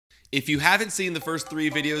If you haven't seen the first 3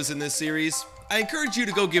 videos in this series, I encourage you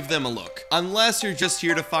to go give them a look, unless you're just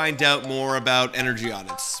here to find out more about energy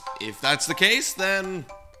audits. If that's the case, then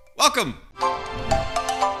welcome!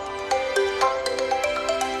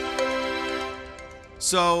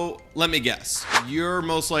 So, let me guess. You're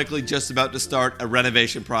most likely just about to start a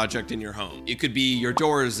renovation project in your home. It could be your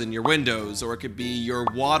doors and your windows, or it could be your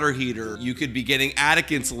water heater. You could be getting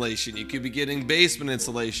attic insulation. You could be getting basement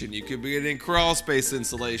insulation. You could be getting crawl space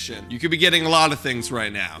insulation. You could be getting a lot of things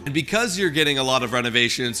right now. And because you're getting a lot of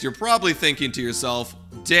renovations, you're probably thinking to yourself,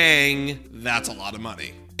 dang, that's a lot of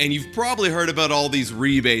money. And you've probably heard about all these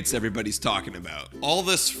rebates everybody's talking about. All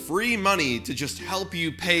this free money to just help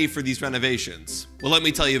you pay for these renovations. Well, let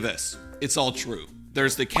me tell you this, it's all true.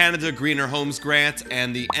 There's the Canada Greener Homes Grant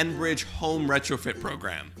and the Enbridge Home Retrofit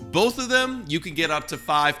Program. Both of them, you can get up to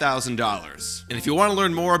 $5,000. And if you want to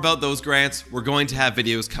learn more about those grants, we're going to have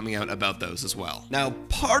videos coming out about those as well. Now,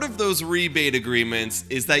 part of those rebate agreements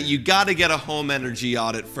is that you gotta get a home energy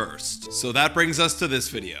audit first. So that brings us to this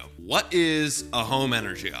video. What is a home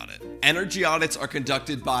energy audit? Energy audits are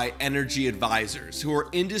conducted by energy advisors, who are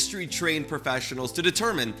industry-trained professionals to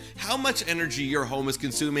determine how much energy your home is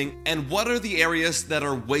consuming and what are the areas that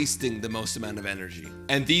are wasting the most amount of energy.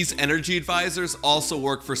 And these energy advisors also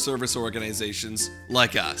work for service organizations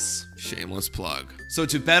like us. Shameless plug. So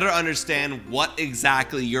to better understand what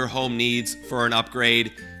exactly your home needs for an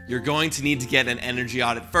upgrade, you're going to need to get an energy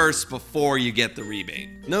audit first before you get the rebate.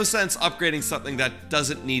 No sense upgrading something that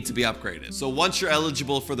doesn't need to be upgraded. So once you're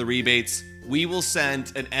eligible for the rebates, we will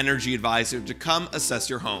send an energy advisor to come assess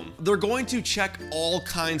your home. They're going to check all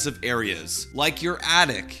kinds of areas, like your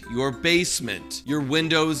attic, your basement, your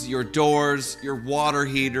windows, your doors, your water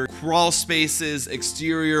heater, crawl spaces,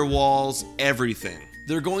 exterior walls, everything.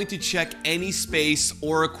 They're going to check any space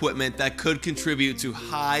or equipment that could contribute to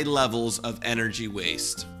high levels of energy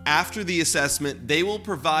waste. After the assessment, they will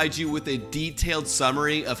provide you with a detailed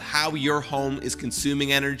summary of how your home is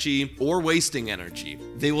consuming energy or wasting energy.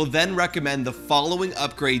 They will then recommend the following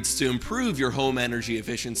upgrades to improve your home energy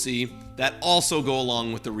efficiency that also go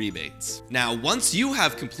along with the rebates. Now, once you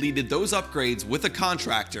have completed those upgrades with a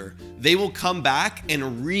contractor, they will come back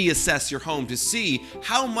and reassess your home to see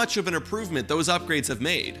how much of an improvement those upgrades have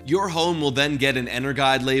made. Your home will then get an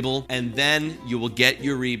EnerGuide label, and then you will get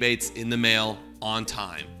your rebates in the mail on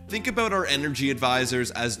time. Think about our energy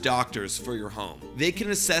advisors as doctors for your home. They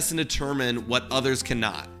can assess and determine what others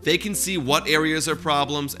cannot. They can see what areas are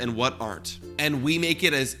problems and what aren't. And we make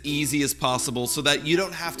it as easy as possible so that you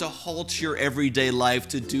don't have to halt your everyday life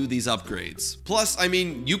to do these upgrades. Plus, I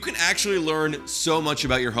mean, you can actually learn so much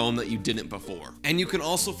about your home that you didn't before. And you can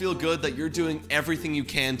also feel good that you're doing everything you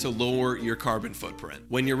can to lower your carbon footprint.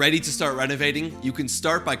 When you're ready to start renovating, you can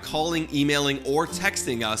start by calling, emailing, or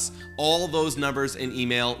texting us. All those numbers and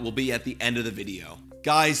email will be at the end of the video.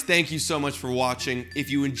 Guys, thank you so much for watching. If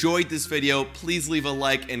you enjoyed this video, please leave a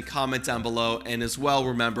like and comment down below, and as well,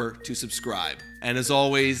 remember to subscribe. And as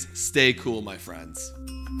always, stay cool, my friends.